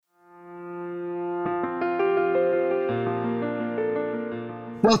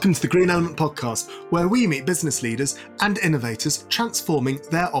Welcome to the Green Element Podcast, where we meet business leaders and innovators transforming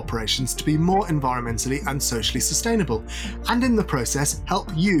their operations to be more environmentally and socially sustainable, and in the process,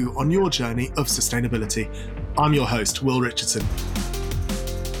 help you on your journey of sustainability. I'm your host, Will Richardson.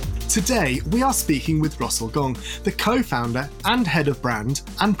 Today, we are speaking with Russell Gong, the co-founder and head of brand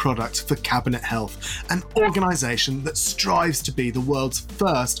and product for Cabinet Health, an organisation that strives to be the world's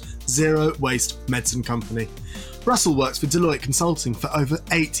first zero-waste medicine company. Russell works for Deloitte Consulting for over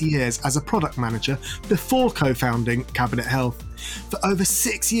 8 years as a product manager before co-founding Cabinet Health. For over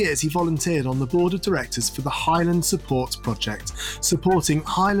 6 years, he volunteered on the board of directors for the Highland Support Project, supporting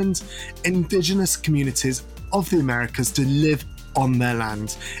Highland Indigenous communities of the Americas to live on their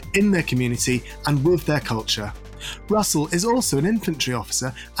land, in their community, and with their culture. Russell is also an infantry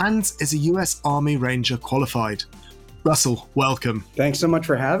officer and is a US Army Ranger qualified. Russell, welcome. Thanks so much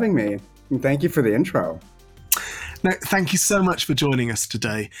for having me, and thank you for the intro. Now, thank you so much for joining us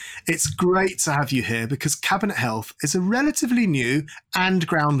today. It's great to have you here because Cabinet Health is a relatively new and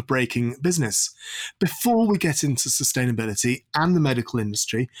groundbreaking business. Before we get into sustainability and the medical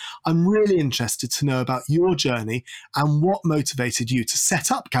industry, I'm really interested to know about your journey and what motivated you to set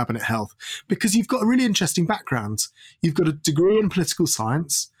up Cabinet Health, because you've got a really interesting background. You've got a degree in political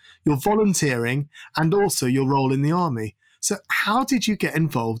science, you're volunteering, and also your role in the army. So how did you get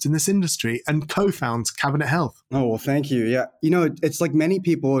involved in this industry and co-found Cabinet Health? Oh, well, thank you. Yeah. It's like many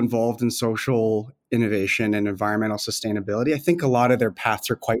people involved in social innovation and environmental sustainability. I think a lot of their paths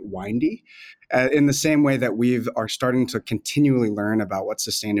are quite windy in the same way that are starting to continually learn about what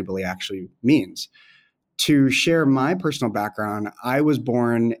sustainability actually means. To share my personal background, I was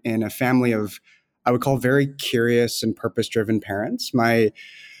born in a family of, I would call, very curious and purpose-driven parents.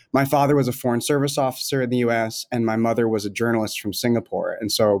 My father was a foreign service officer in the US, and my mother was a journalist from Singapore. And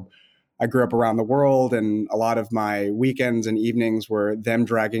so I grew up around the world, and a lot of my weekends and evenings were them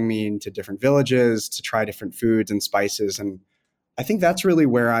dragging me into different villages to try different foods and spices. And I think that's really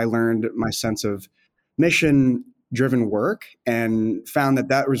where I learned my sense of mission-driven work and found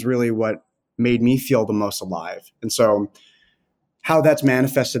that was really what made me feel the most alive. And so how that's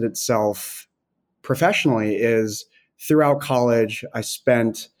manifested itself professionally is throughout college, I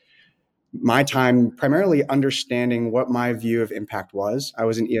spent my time primarily understanding what my view of impact was. I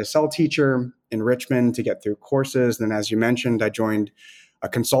was an ESL teacher in Richmond to get through courses. Then, as you mentioned, I joined a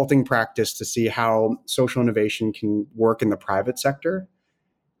consulting practice to see how social innovation can work in the private sector.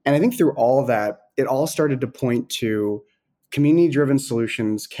 And I think through all of that, it all started to point to community-driven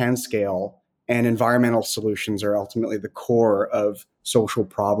solutions can scale, and environmental solutions are ultimately the core of social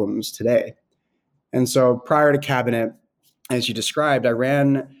problems today. And so prior to Cabinet, as you described, I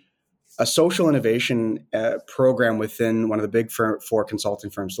ran a social innovation program within one of the big four consulting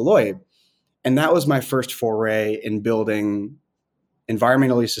firms, Deloitte. And that was my first foray in building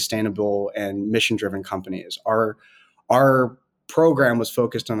environmentally sustainable and mission-driven companies. Our program was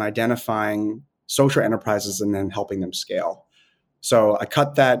focused on identifying social enterprises and then helping them scale. So I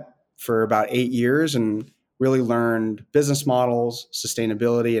cut that for about 8 years and really learned business models,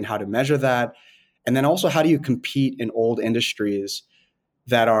 sustainability, and how to measure that. And then also, how do you compete in old industries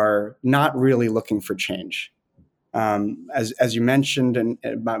that are not really looking for change? As you mentioned, and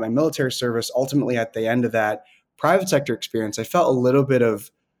about my military service, ultimately at the end of that private sector experience, I felt a little bit of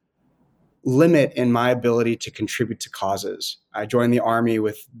limit in my ability to contribute to causes. I joined the Army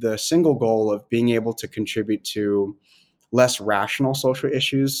with the single goal of being able to contribute to less rational social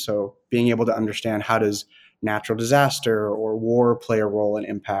issues. So being able to understand, how does natural disaster or war play a role in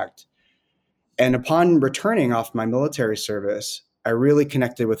impact? And upon returning off my military service, I really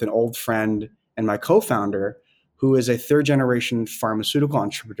connected with an old friend and my co-founder, who is a third-generation pharmaceutical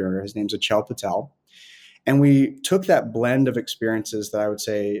entrepreneur. His name's Achal Patel. And we took that blend of experiences that I would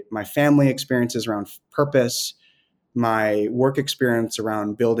say my family experiences around purpose, my work experience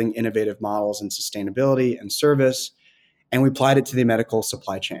around building innovative models in sustainability and service, and we applied it to the medical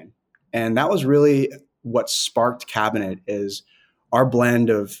supply chain. And that was really what sparked Cabinet, is our blend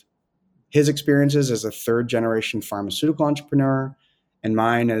of his experiences as a third-generation pharmaceutical entrepreneur and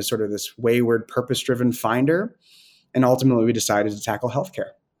mine as sort of this wayward, purpose-driven finder. And ultimately, we decided to tackle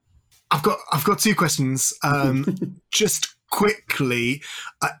healthcare. I've got two questions. Just quickly,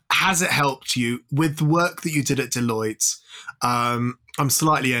 has it helped you with the work that you did at Deloitte? I'm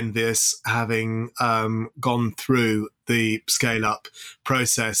slightly envious, having gone through the scale-up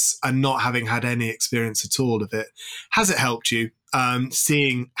process and not having had any experience at all of it. Has it helped you,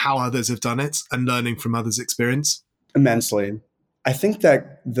 seeing how others have done it and learning from others' experience? Immensely. I think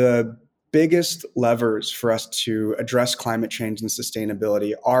that the biggest levers for us to address climate change and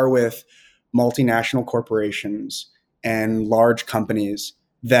sustainability are with multinational corporations and large companies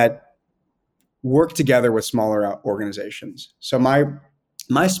that work together with smaller organizations. So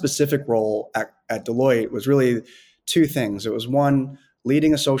my specific role at Deloitte was really two things. It was one,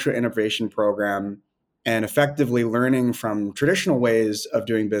 leading a social innovation program and effectively learning from traditional ways of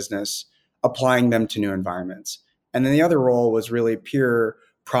doing business, applying them to new environments. And then the other role was really pure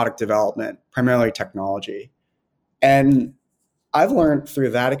product development, primarily technology. And I've learned through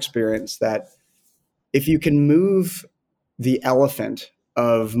that experience that if you can move the elephant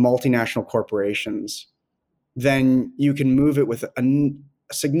of multinational corporations, then you can move it with a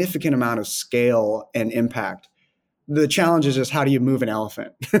significant amount of scale and impact. The challenge is just how do you move an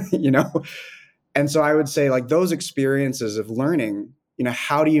elephant, you know? And so I would say like those experiences of learning,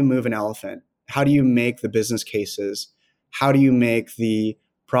 how do you move an elephant? How do you make the business cases? How do you make the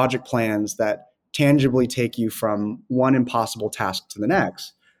project plans that tangibly take you from one impossible task to the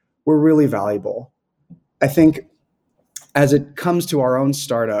next were really valuable. I think as it comes to our own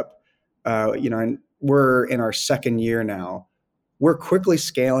startup, and we're in our second year now, we're quickly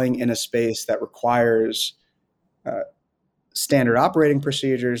scaling in a space that requires standard operating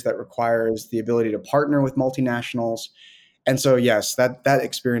procedures, that requires the ability to partner with multinationals. And so, yes, that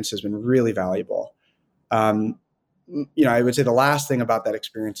experience has been really valuable. I would say the last thing about that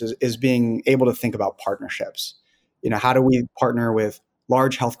experience is being able to think about partnerships. How do we partner with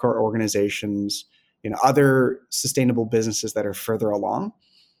large healthcare organizations, other sustainable businesses that are further along?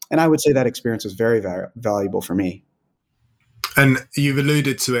 And I would say that experience was very, very valuable for me. And you've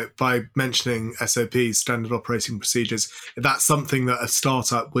alluded to it by mentioning SOPs, standard operating procedures. That's something that a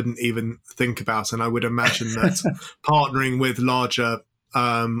startup wouldn't even think about. And I would imagine that partnering with larger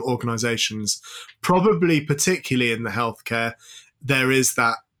organizations, probably particularly in the healthcare, there is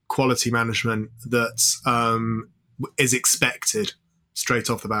that quality management that is expected straight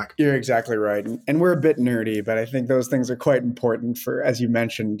off the back. You're exactly right. And we're a bit nerdy, but I think those things are quite important for, as you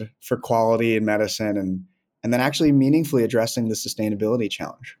mentioned, for quality in medicine and then actually meaningfully addressing the sustainability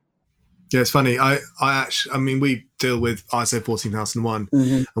challenge. Yeah, it's funny. I mean, we deal with ISO 14001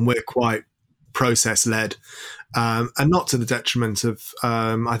 and we're quite process-led, and not to the detriment of,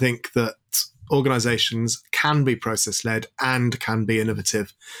 I think that organizations can be process-led and can be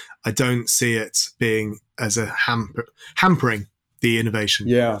innovative. I don't see it being as a hampering the innovation.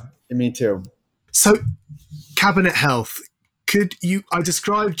 Yeah, me too. So, Cabinet Health, I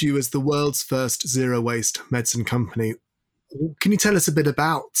described you as the world's first zero-waste medicine company. Can you tell us a bit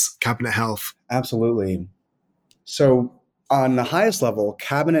about Cabinet Health? Absolutely. So on the highest level,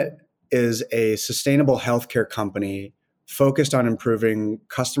 Cabinet is a sustainable healthcare company focused on improving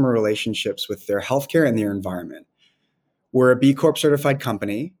customer relationships with their healthcare and their environment. We're a B Corp certified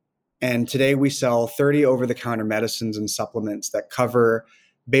company, and today we sell 30 over-the-counter medicines and supplements that cover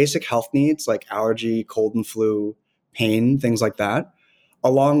basic health needs like allergy, cold and flu, pain, things like that,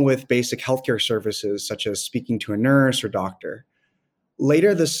 along with basic healthcare services such as speaking to a nurse or doctor.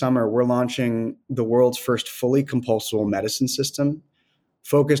 Later this summer, we're launching the world's first fully compostable medicine system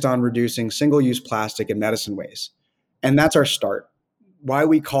focused on reducing single-use plastic and medicine waste. And that's our start. Why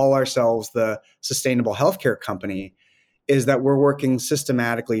we call ourselves the sustainable healthcare company is that we're working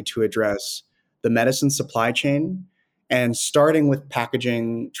systematically to address the medicine supply chain and starting with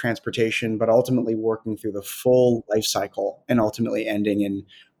packaging, transportation, but ultimately working through the full life cycle and ultimately ending in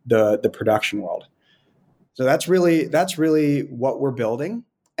the production world. So that's really what we're building.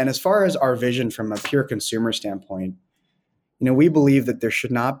 And as far as our vision from a pure consumer standpoint, we believe that there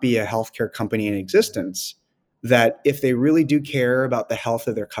should not be a healthcare company in existence that, if they really do care about the health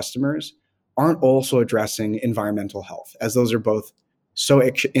of their customers, aren't also addressing environmental health, as those are both so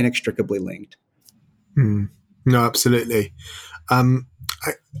inextricably linked. No, absolutely.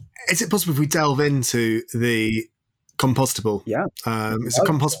 Is it possible if we delve into the compostable? Yeah. It's a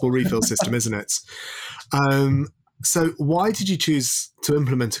compostable refill system, isn't it? So why did you choose to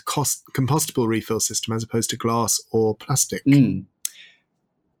implement a compostable refill system as opposed to glass or plastic?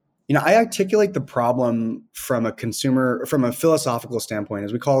 I articulate the problem from a philosophical standpoint,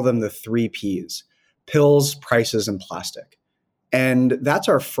 as we call them the 3 Ps: pills, prices, and plastic. And that's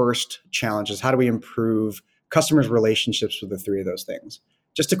our first challenge, is how do we improve customers' relationships with the 3 of those things?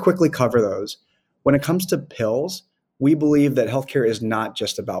 Just to quickly cover those, when it comes to pills, we believe that healthcare is not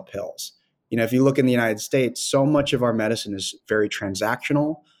just about pills. If you look in the United States, so much of our medicine is very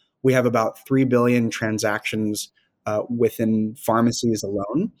transactional. We have about 3 billion transactions within pharmacies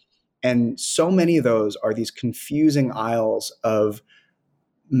alone. And so many of those are these confusing aisles of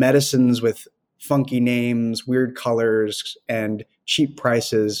medicines with funky names, weird colors, and cheap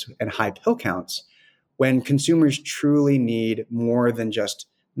prices and high pill counts, when consumers truly need more than just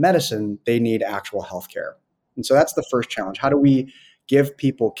medicine. They need actual healthcare. And so that's the first challenge. How do we give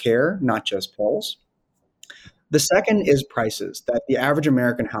people care, not just pills. The second is prices, that the average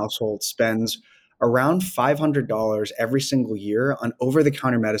American household spends around $500 every single year on over the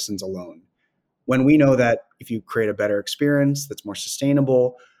counter medicines alone. When we know that if you create a better experience that's more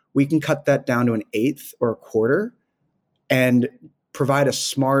sustainable, we can cut that down to an eighth or a quarter and provide a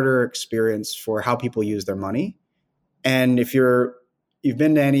smarter experience for how people use their money. And if you've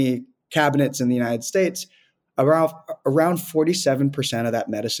been to any cabinets in the United States, around 47% of that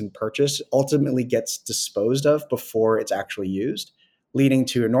medicine purchase ultimately gets disposed of before it's actually used, leading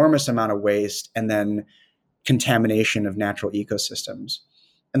to enormous amount of waste and then contamination of natural ecosystems.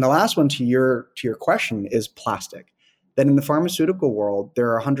 And the last one to your question is plastic. That in the pharmaceutical world, there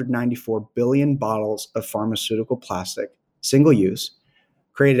are 194 billion bottles of pharmaceutical plastic, single use,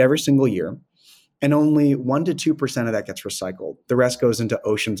 created every single year. And only 1% to 2% of that gets recycled. The rest goes into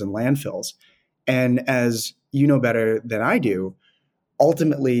oceans and landfills. And as you know better than I do,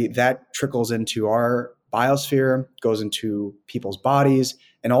 ultimately that trickles into our biosphere, goes into people's bodies,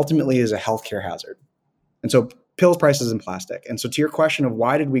 and ultimately is a healthcare hazard. And so pills, prices, and plastic. And so to your question of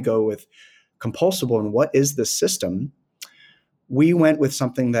why did we go with compostable and what is the system, we went with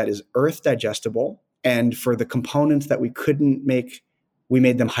something that is earth digestible. And for the components that we couldn't make, we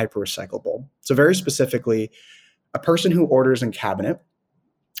made them hyper recyclable. So very specifically, a person who orders in cabinet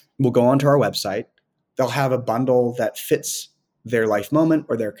will go onto our website. They'll have a bundle that fits their life moment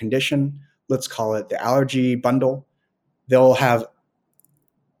or their condition. Let's call it the allergy bundle. They'll have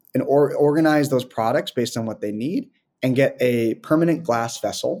organize those products based on what they need and get a permanent glass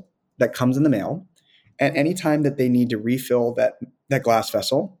vessel that comes in the mail. And anytime that they need to refill that glass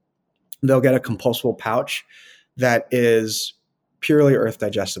vessel, they'll get a compostable pouch that is purely earth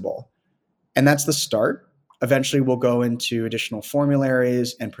digestible. And that's the start. Eventually, we'll go into additional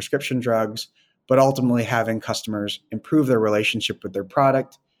formularies and prescription drugs, but ultimately having customers improve their relationship with their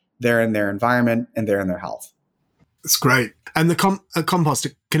product, they're in their environment, and they're in their health. That's great. And the compost,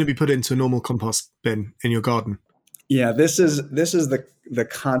 can it be put into a normal compost bin in your garden? Yeah, this is the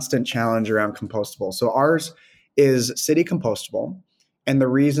constant challenge around compostable. So ours is city compostable. And the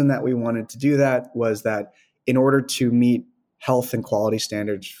reason that we wanted to do that was that in order to meet health and quality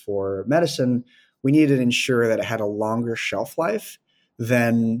standards for medicine, we needed to ensure that it had a longer shelf life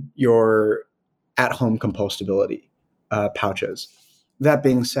than your at-home compostability pouches. That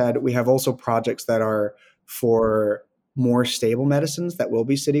being said, we have also projects that are for more stable medicines that will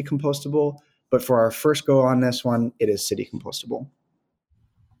be city compostable. But for our first go on this one, it is city compostable.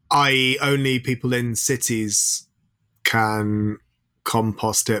 I.e., only people in cities can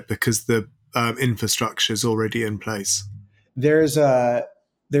compost it because the infrastructure is already in place.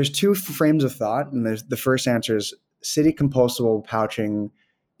 There's two frames of thought, and the first answer is city compostable pouching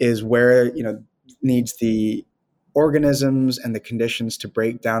is where needs the organisms and the conditions to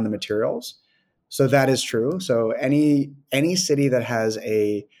break down the materials. So that is true. So any city that has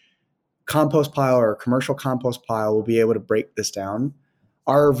a compost pile or a commercial compost pile will be able to break this down.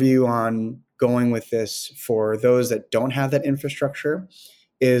 Our view on going with this for those that don't have that infrastructure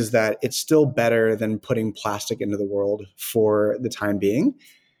is that it's still better than putting plastic into the world for the time being.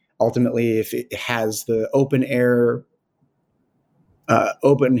 Ultimately, if it has the open air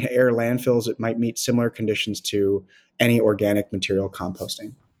landfills, it might meet similar conditions to any organic material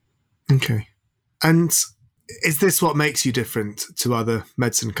composting. Okay. And is this what makes you different to other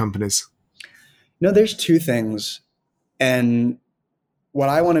medicine companies? No, there's two things. And what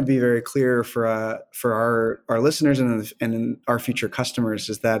I want to be very clear for our listeners and our future customers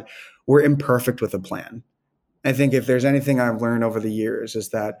is that we're imperfect with a plan. I think if there's anything I've learned over the years is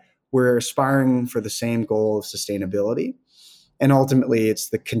that we're aspiring for the same goal of sustainability. And ultimately, it's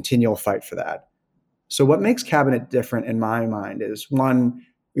the continual fight for that. So what makes Cabinet different in my mind is, one,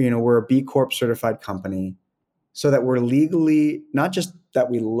 we're a B Corp certified company, so that we're legally, not just that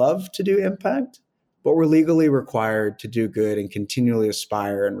we love to do impact, but we're legally required to do good and continually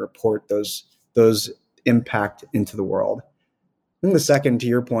aspire and report those impact into the world. And the second, to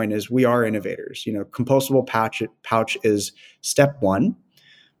your point, is we are innovators. Compostable pouch is step one,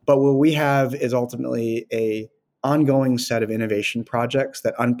 but what we have is ultimately a ongoing set of innovation projects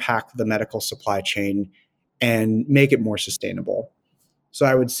that unpack the medical supply chain and make it more sustainable. So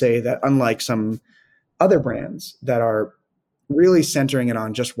I would say that unlike some other brands that are really centering it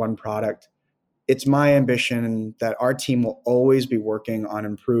on just one product, it's my ambition that our team will always be working on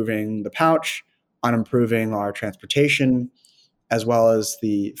improving the pouch, on improving our transportation, as well as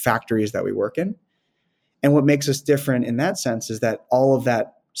the factories that we work in. And what makes us different in that sense is that all of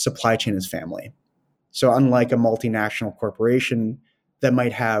that supply chain is family. So unlike a multinational corporation that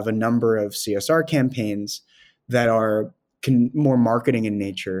might have a number of CSR campaigns that are more marketing in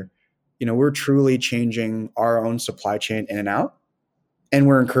nature, we're truly changing our own supply chain in and out, and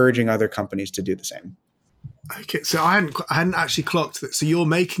we're encouraging other companies to do the same. Okay, so I hadn't actually clocked that. So you're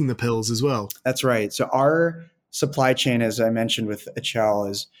making the pills as well. That's right. So our supply chain, as I mentioned with Achal,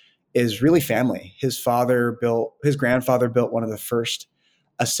 is really family. His grandfather built one of the first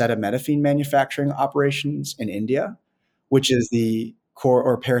acetaminophen manufacturing operations in India, which is the core,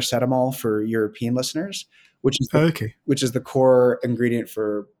 or paracetamol for European listeners, Okay. which is the core ingredient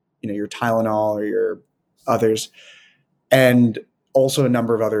for your Tylenol or your others, and also a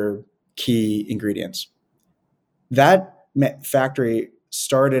number of other key ingredients. That factory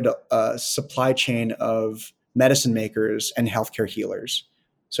started a supply chain of medicine makers and healthcare healers.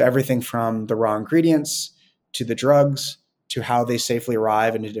 So everything from the raw ingredients to the drugs to how they safely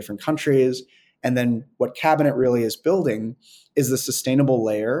arrive into different countries. And then what Cabinet really is building is the sustainable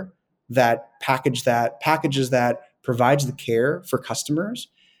layer that packages that, provides the care for customers,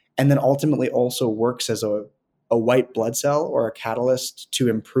 and then ultimately also works as a white blood cell or a catalyst to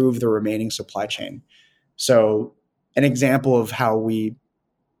improve the remaining supply chain. So an example of how we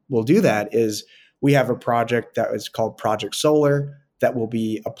will do that is we have a project that is called Project Solar that will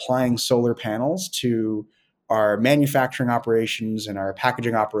be applying solar panels to our manufacturing operations and our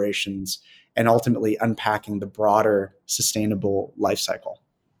packaging operations, and ultimately unpacking the broader sustainable life cycle.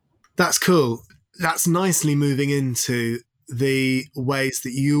 That's cool. That's nicely moving into the ways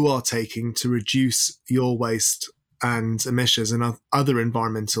that you are taking to reduce your waste and emissions and other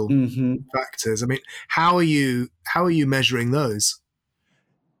environmental factors. I mean, how are you measuring those?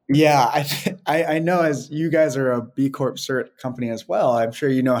 Yeah, I know, as you guys are a B Corp cert company as well, I'm sure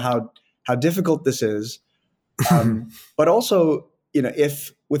you know how difficult this is. But also,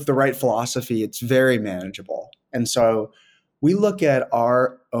 if with the right philosophy, it's very manageable. And so we look at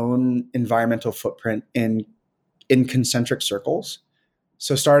our own environmental footprint in concentric circles.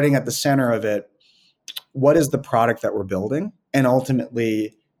 So starting at the center of it, what is the product that we're building? And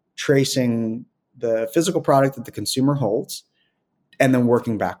ultimately tracing the physical product that the consumer holds, and then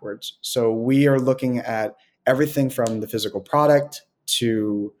working backwards. So we are looking at everything from the physical product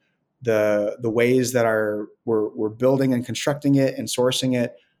to the ways that we're building and constructing it and sourcing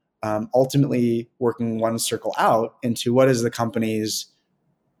it, ultimately working one circle out into what is the company's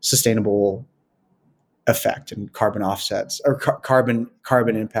sustainable effect and carbon offsets, or carbon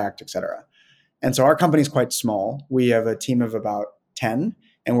impact, et cetera. And so our company is quite small. We have a team of about 10,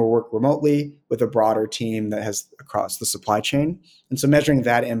 and we work remotely with a broader team that has across the supply chain. And so measuring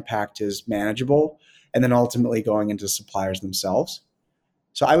that impact is manageable, and then ultimately going into suppliers themselves.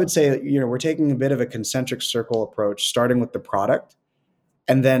 So I would say, we're taking a bit of a concentric circle approach, starting with the product.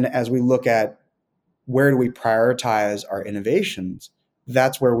 And then as we look at where do we prioritize our innovations,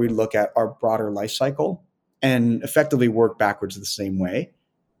 that's where we look at our broader life cycle and effectively work backwards the same way,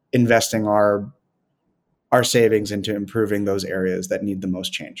 investing our savings into improving those areas that need the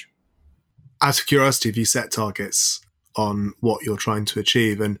most change. Out of curiosity, have you set targets on what you're trying to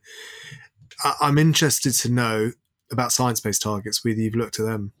achieve? And I'm interested to know about science-based targets, whether you've looked at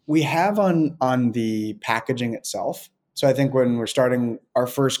them. We have on the packaging itself. So I think when we're starting, our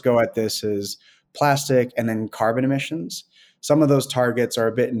first go at this is plastic and then carbon emissions. Some of those targets are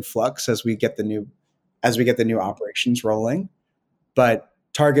a bit in flux as we get the new operations rolling, but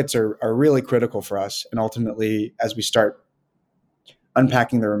targets are really critical for us. And ultimately, as we start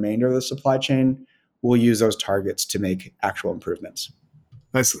unpacking the remainder of the supply chain, we'll use those targets to make actual improvements.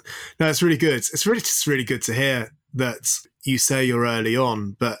 That's really good. It's just really good to hear that you say you're early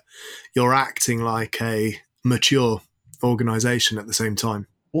on, but you're acting like a mature organization at the same time.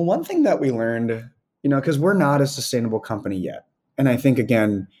 Well, one thing that we learned, because we're not a sustainable company yet. And I think,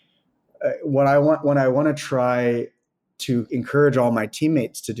 again, what I want to try to encourage all my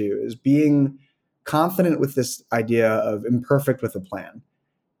teammates to do is being confident with this idea of imperfect with a plan.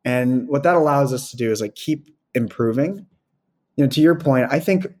 And what that allows us to do is keep improving. To your point, I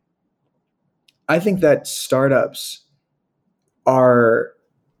think that startups are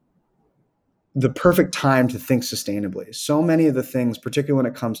the perfect time to think sustainably. So many of the things, particularly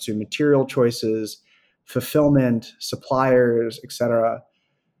when it comes to material choices, fulfillment, suppliers, et cetera,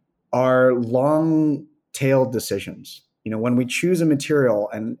 are long-tailed decisions. When we choose a material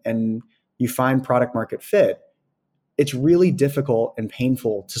and you find product market fit, it's really difficult and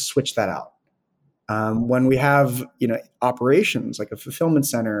painful to switch that out. When we have operations like a fulfillment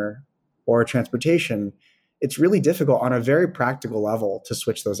center or transportation, it's really difficult on a very practical level to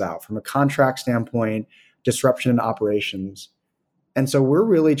switch those out from a contract standpoint, disruption in operations. And so we're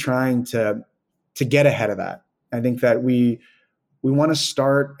really trying to get ahead of that. I think that we want to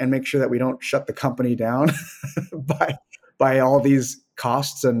start and make sure that we don't shut the company down by by all these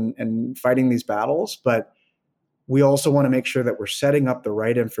costs and fighting these battles. But we also want to make sure that we're setting up the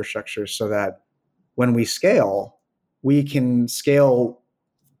right infrastructure so that when we scale, we can scale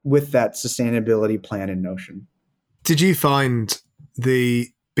with that sustainability plan in Notion. Did you find the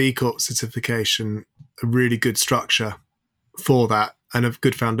B Corp certification a really good structure for that and a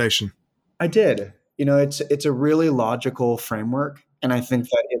good foundation? I did. It's a really logical framework, and I think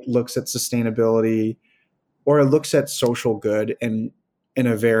that it looks at sustainability, or it looks at social good in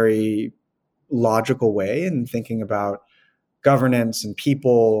a very logical way, and thinking about governance and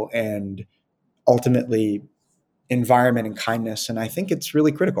people and ultimately environment and kindness. And I think it's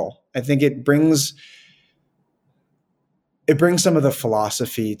really critical. I think it brings some of the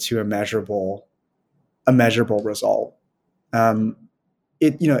philosophy to a measurable result.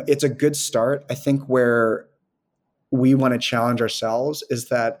 It's a good start. I think where we want to challenge ourselves is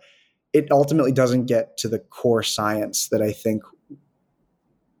that it ultimately doesn't get to the core science that I think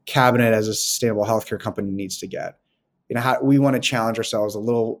Cabinet as a sustainable healthcare company needs to get. We want to challenge ourselves a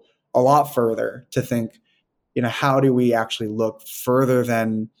lot further to think, how do we actually look further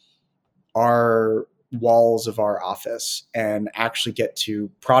than our walls of our office and actually get to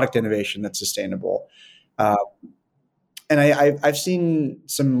product innovation that's sustainable. Uh, and I've seen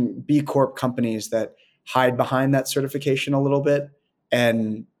some B Corp companies that hide behind that certification a little bit.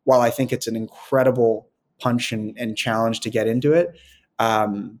 And while I think it's an incredible punch and challenge to get into it,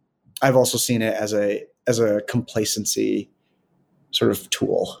 I've also seen it as a complacency sort of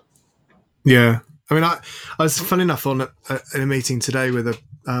tool. Yeah. I mean, I was funny enough in a meeting today with a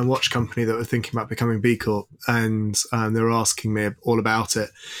watch company that were thinking about becoming B Corp, and they were asking me all about it.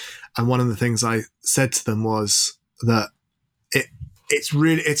 And one of the things I said to them was that it's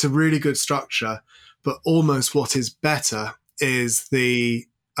a really good structure, but almost what is better is the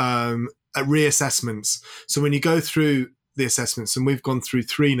reassessments. So when you go through the assessments, and we've gone through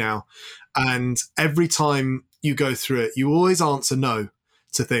 3 now, and every time you go through it, you always answer no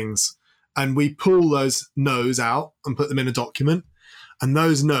to things. And we pull those no's out and put them in a document. And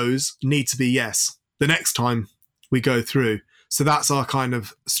those no's need to be yes the next time we go through. So that's our kind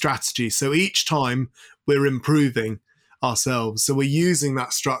of strategy. So each time we're improving ourselves. So we're using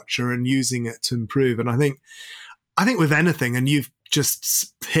that structure and using it to improve. And I think with anything, and you've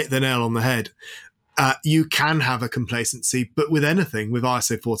just hit the nail on the head, you can have a complacency, but with anything, with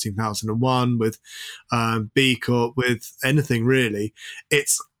ISO 14001, with B Corp, with anything really,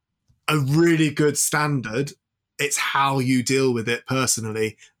 it's a really good standard. It's how you deal with it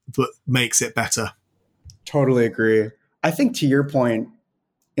personally that makes it better. Totally agree. I think to your point,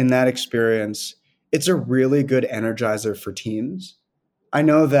 in that experience, it's a really good energizer for teams. I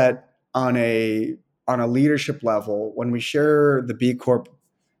know that on a leadership level, when we share the B Corp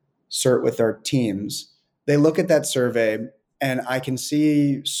cert with our teams, they look at that survey, and I can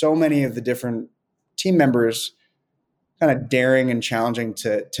see so many of the different team members kind of daring and challenging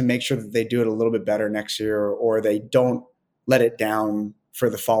to make sure that they do it a little bit better next year, or they don't let it down for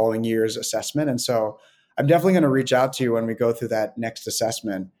the following year's assessment. And so I'm definitely going to reach out to you when we go through that next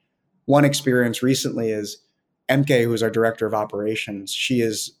assessment. One experience recently is MK, who's our director of operations. She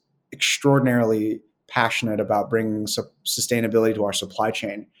is extraordinarily passionate about bringing sustainability to our supply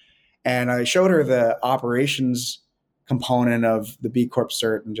chain. And I showed her the operations component of the B Corp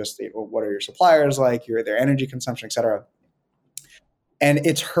cert and just what are your suppliers like, their energy consumption, et cetera. And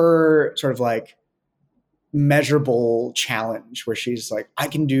it's her sort of like measurable challenge where she's like, I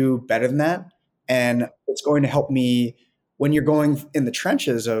can do better than that. And it's going to help me when you're going in the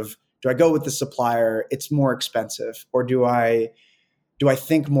trenches of, do I go with the supplier? It's more expensive. Or do I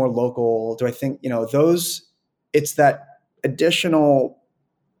think more local? Do I think, it's that additional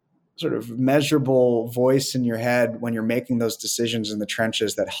sort of measurable voice in your head when you're making those decisions in the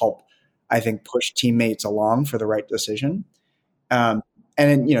trenches that help, I think, push teammates along for the right decision. And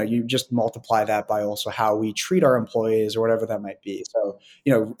then, you just multiply that by also how we treat our employees or whatever that might be. So,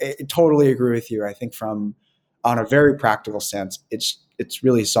 I totally agree with you. I think on a very practical sense, it's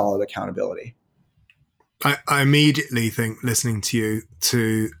really solid accountability. I immediately think, listening to you,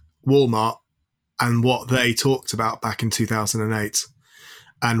 to Walmart and what they talked about back in 2008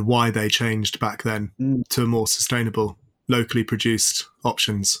 and why they changed back then to a more sustainable, locally produced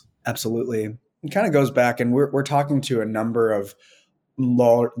options. Absolutely. It kind of goes back, and we're talking to a number of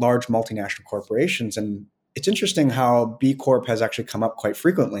large multinational corporations. And it's interesting how B Corp has actually come up quite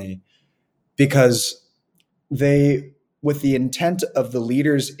frequently, because with the intent of the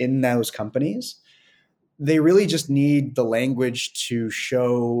leaders in those companies, they really just need the language to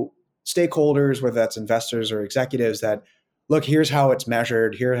show stakeholders, whether that's investors or executives, that, look, here's how it's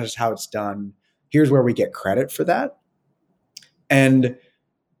measured, here's how it's done, here's where we get credit for that. And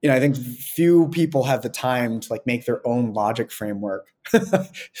I think few people have the time to like make their own logic framework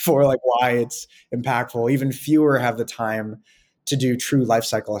for like why it's impactful. Even fewer have the time to do true life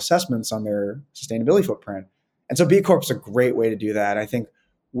cycle assessments on their sustainability footprint. And so B Corp is a great way to do that. I think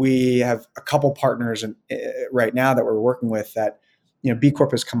we have a couple partners right now that we're working with that B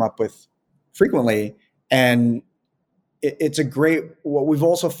Corp has come up with frequently, and it's a great. What we've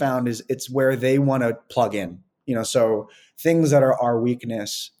also found is it's where they want to plug in. So things that are our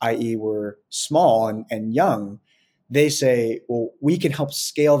weakness, i.e., we're small and young, they say, well, we can help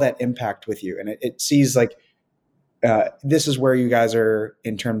scale that impact with you, and it sees like this is where you guys are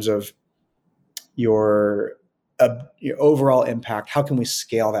in terms of your overall impact. How can we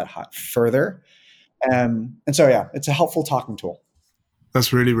scale that further? And so, yeah, it's a helpful talking tool.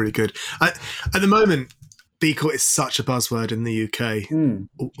 That's really, really good. At the moment, B Corp is such a buzzword in the UK.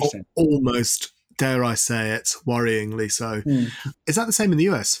 Almost, dare I say it, worryingly so. Is that the same in the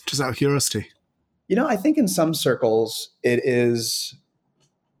US? Just out of curiosity. I think in some circles it is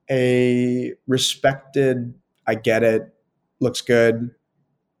a respected, I get it, looks good.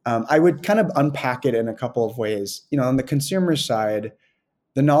 I would kind of unpack it in a couple of ways. On the consumer side,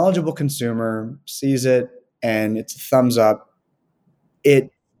 the knowledgeable consumer sees it and it's a thumbs up.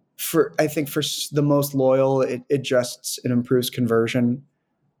 I think for the most loyal, it adjusts and improves conversion.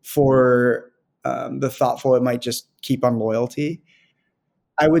 For the thoughtful, it might just keep on loyalty.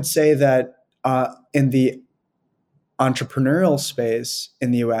 I would say that in the entrepreneurial space in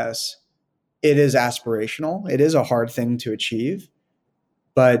the US, it is aspirational. It is a hard thing to achieve,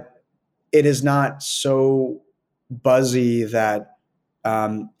 but it is not so buzzy that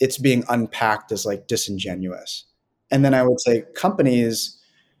it's being unpacked as like disingenuous. And then I would say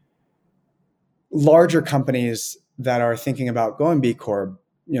larger companies that are thinking about going B Corp,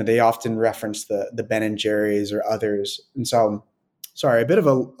 they often reference the Ben and Jerry's or others. And so, sorry, a bit of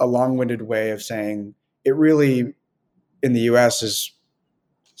a long-winded way of saying it really in the US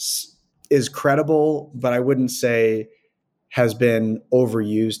is credible, but I wouldn't say has been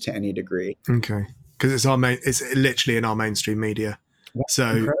overused to any degree. Okay. Because it's literally in our mainstream media. That's so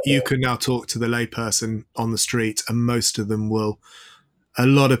incredible. You can now talk to the layperson on the street and most of them a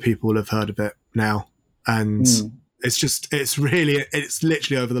lot of people have heard of it now. And it's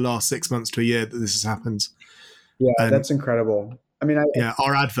literally over the last 6 months to a year that this has happened. Yeah, and that's incredible. I mean,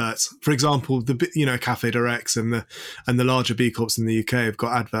 our adverts, for example, Cafe Directs and the larger B Corps in the UK have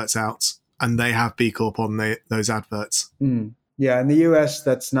got adverts out, and they have B Corp on those adverts. Yeah, in the US,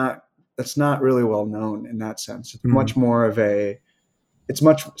 that's not really well known in that sense. It's much more of it's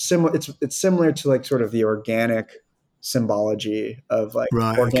much similar. It's similar to like sort of the organic symbology of like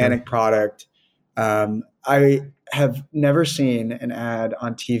organic product. I have never seen an ad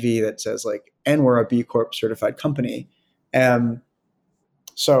on TV that says like, and we're a B Corp certified company.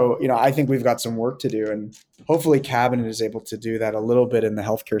 So, I think we've got some work to do, and hopefully Cabinet is able to do that a little bit in the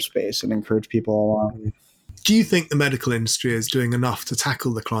healthcare space and encourage people along. Do you think the medical industry is doing enough to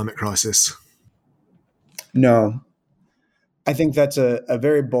tackle the climate crisis? No. I think that's a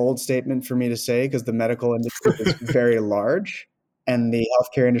very bold statement for me to say because the medical industry is very large and the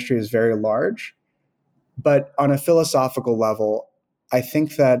healthcare industry is very large. But on a philosophical level, I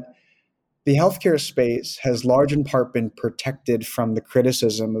think that the healthcare space has large in part been protected from the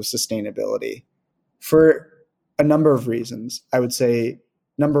criticism of sustainability for a number of reasons. I would say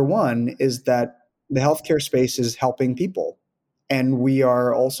number one is that the healthcare space is helping people. And we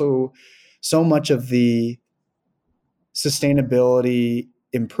are also, so much of the sustainability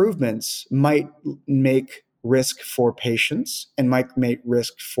improvements might make risk for patients and might make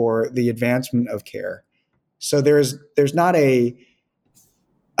risk for the advancement of care. So there's not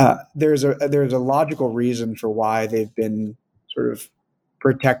there's a logical reason for why they've been sort of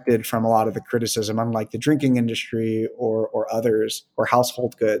protected from a lot of the criticism, unlike the drinking industry or others or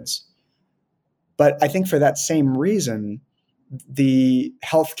household goods. But I think for that same reason, the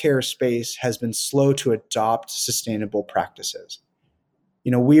healthcare space has been slow to adopt sustainable practices.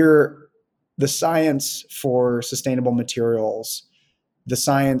 We're the science for sustainable materials, the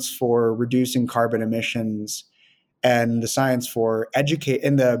science for reducing carbon emissions, and the science for and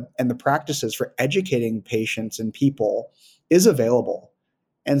the practices for educating patients and people is available.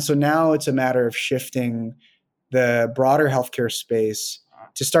 And so now it's a matter of shifting the broader healthcare space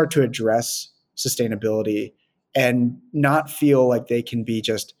to start to address sustainability and not feel like they can be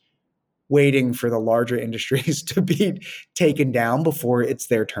just waiting for the larger industries to be taken down before it's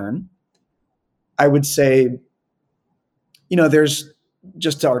their turn. I would say, there's,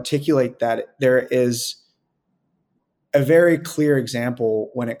 just to articulate that, there is a very clear example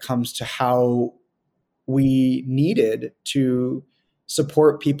when it comes to how we needed to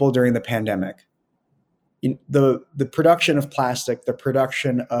support people during the pandemic. The production of plastic, the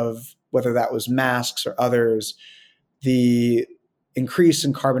production of whether that was masks or others, the increase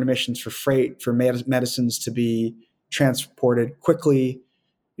in carbon emissions for freight, for medicines to be transported quickly,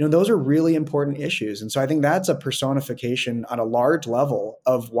 those are really important issues. And so I think that's a personification on a large level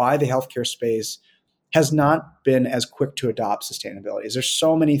of why the healthcare space has not been as quick to adopt sustainability. There's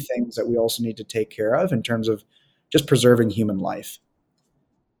so many things that we also need to take care of in terms of just preserving human life.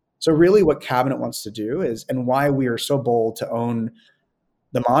 So really what Cabinet wants to do is, and why we are so bold to own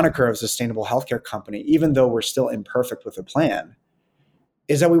the moniker of sustainable healthcare company, even though we're still imperfect with the plan,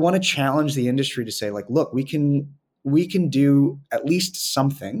 is that we want to challenge the industry to say, like, look, we can do at least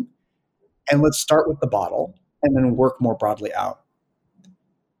something, and let's start with the bottle and then work more broadly out.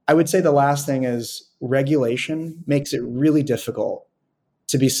 I would say the last thing is regulation makes it really difficult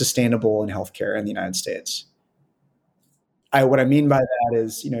to be sustainable in healthcare in the United States. What I mean by that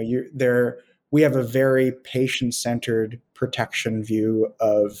is, we have a very patient-centered protection view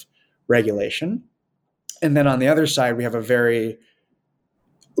of regulation. And then on the other side, we have a very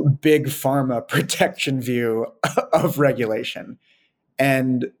big pharma protection view of regulation.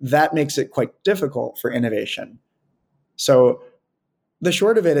 And that makes it quite difficult for innovation. So the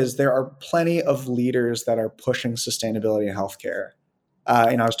short of it is there are plenty of leaders that are pushing sustainability in healthcare.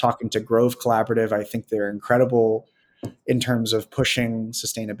 I was talking to Grove Collaborative. I think they're incredible in terms of pushing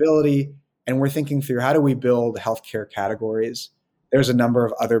sustainability. And we're thinking through, how do we build healthcare categories? There's a number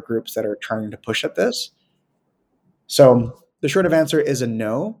of other groups that are trying to push at this. So the short of answer is a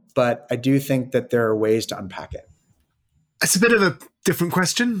no, but I do think that there are ways to unpack it. It's a bit of a different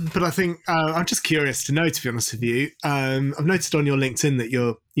question, but I think I'm just curious to know, to be honest with you. I've noticed on your LinkedIn that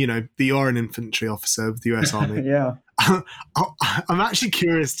you're an infantry officer of the US Army. Yeah. I'm actually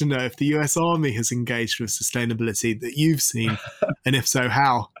curious to know if the US Army has engaged with sustainability that you've seen, and if so,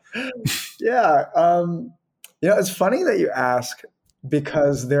 how? Yeah. It's funny that you ask,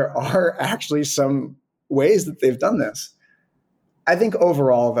 because there are actually some ways that they've done this. I think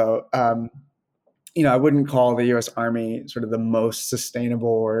overall, though, I wouldn't call the U.S. Army sort of the most sustainable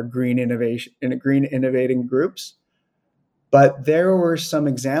or green innovating groups, but there were some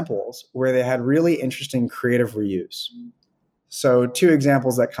examples where they had really interesting creative reuse. So 2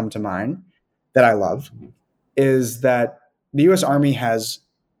 examples that come to mind that I love is that the U.S. Army has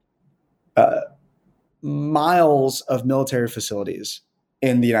miles of military facilities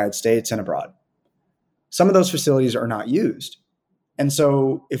in the United States and abroad. Some of those facilities are not used. And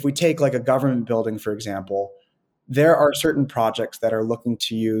so if we take like a government building, for example, there are certain projects that are looking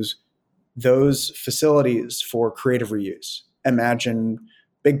to use those facilities for creative reuse. Imagine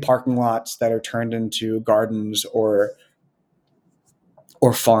big parking lots that are turned into gardens or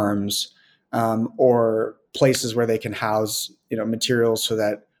farms, or places where they can house materials so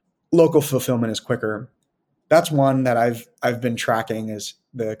that local fulfillment is quicker. That's one that I've been tracking, is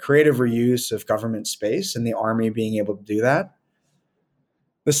the creative reuse of government space and the Army being able to do that.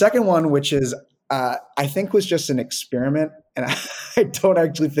 The second one, which is I think was just an experiment, and I don't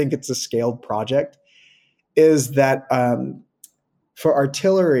actually think it's a scaled project, is that for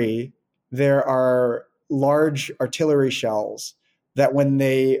artillery, there are large artillery shells that when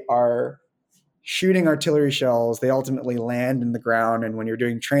they are shooting artillery shells, they ultimately land in the ground. And when you're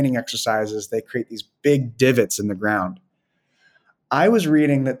doing training exercises, they create these big divots in the ground. I was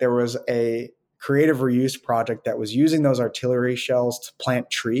reading that there was a creative reuse project that was using those artillery shells to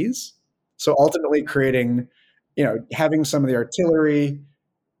plant trees. So ultimately creating, having some of the artillery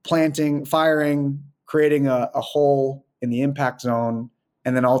planting, firing, creating a hole in the impact zone,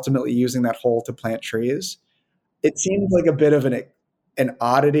 and then ultimately using that hole to plant trees. It seems like a bit of an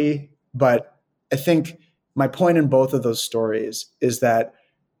oddity, but I think my point in both of those stories is that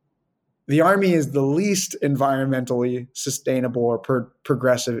the Army is the least environmentally sustainable or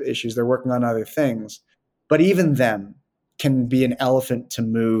progressive issues. They're working on other things, but even them can be an elephant to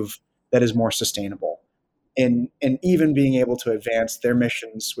move that is more sustainable, and even being able to advance their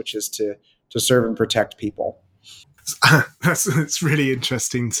missions, which is to serve and protect people. It's really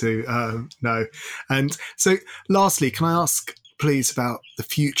interesting to know. And so lastly, can I ask please about the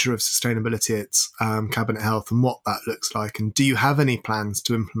future of sustainability at Cabinet Health and what that looks like? And do you have any plans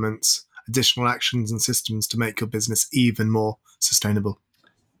to implement additional actions and systems to make your business even more sustainable?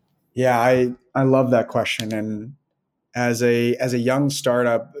 Yeah, I love that question. And as a young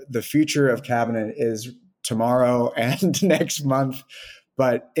startup, the future of Cabinet is tomorrow and next month.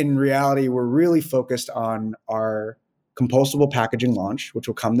 But in reality, we're really focused on our compostable packaging launch, which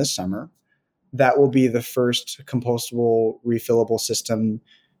will come this summer. That will be the first compostable refillable system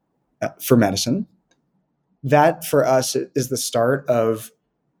for medicine. that for us is the start of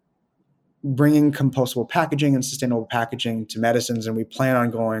bringing compostable packaging and sustainable packaging to medicines. And we plan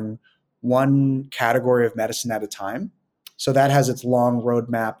on going one category of medicine at a time. So that has its long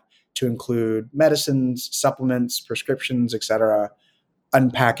roadmap to include medicines, supplements, prescriptions, et cetera,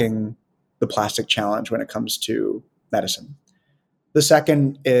 unpacking the plastic challenge when it comes to medicine. The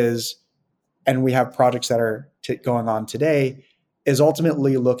second is, and we have projects that are going on today, is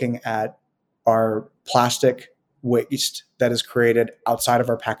ultimately looking at our plastic waste that is created outside of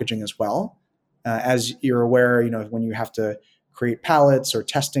our packaging as well. As you're aware, when you have to create pallets or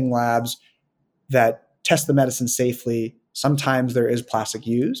testing labs that test the medicine safely, sometimes there is plastic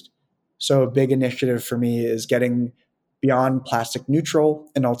used. So a big initiative for me is getting beyond plastic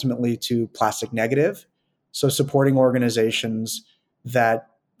neutral and ultimately to plastic negative. So supporting organizations that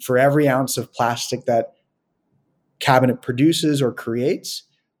for every ounce of plastic that Cabinet produces or creates,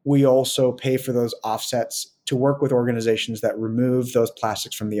 we also pay for those offsets to work with organizations that remove those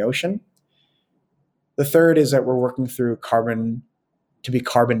plastics from the ocean. The third is that we're working through carbon to be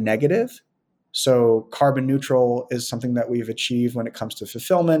carbon negative. So carbon neutral is something that we've achieved when it comes to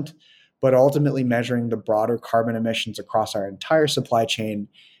fulfillment, but ultimately measuring the broader carbon emissions across our entire supply chain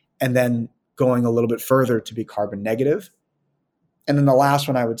and then going a little bit further to be carbon negative. And then the last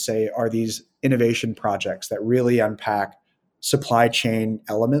one I would say are these innovation projects that really unpack supply chain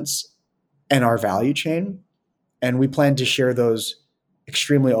elements and our value chain. And we plan to share those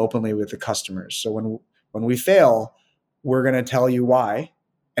extremely openly with the customers. So when we fail, we're going to tell you why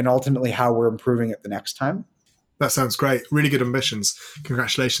and ultimately how we're improving it the next time. That sounds great. Really good ambitions.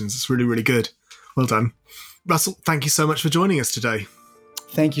 Congratulations. It's really, really good. Well done. Russell, thank you so much for joining us today.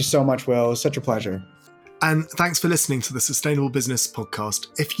 Thank you so much, Will. It was such a pleasure. And thanks for listening to the Sustainable Business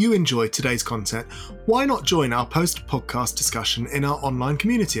Podcast. If you enjoyed today's content, why not join our post-podcast discussion in our online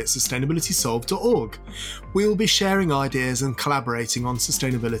community at sustainabilitysolved.org? We will be sharing ideas and collaborating on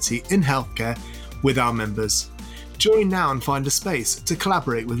sustainability in healthcare with our members. Join now and find a space to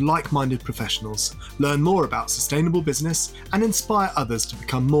collaborate with like-minded professionals, learn more about sustainable business, and inspire others to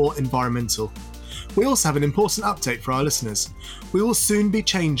become more environmental. We also have an important update for our listeners. We will soon be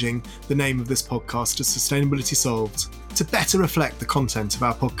changing the name of this podcast to Sustainability Solved to better reflect the content of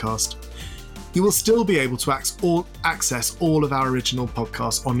our podcast. You will still be able to access all of our original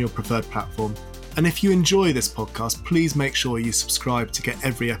podcasts on your preferred platform. And if you enjoy this podcast, please make sure you subscribe to get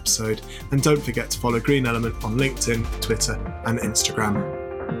every episode. And don't forget to follow Green Element on LinkedIn, Twitter, and Instagram.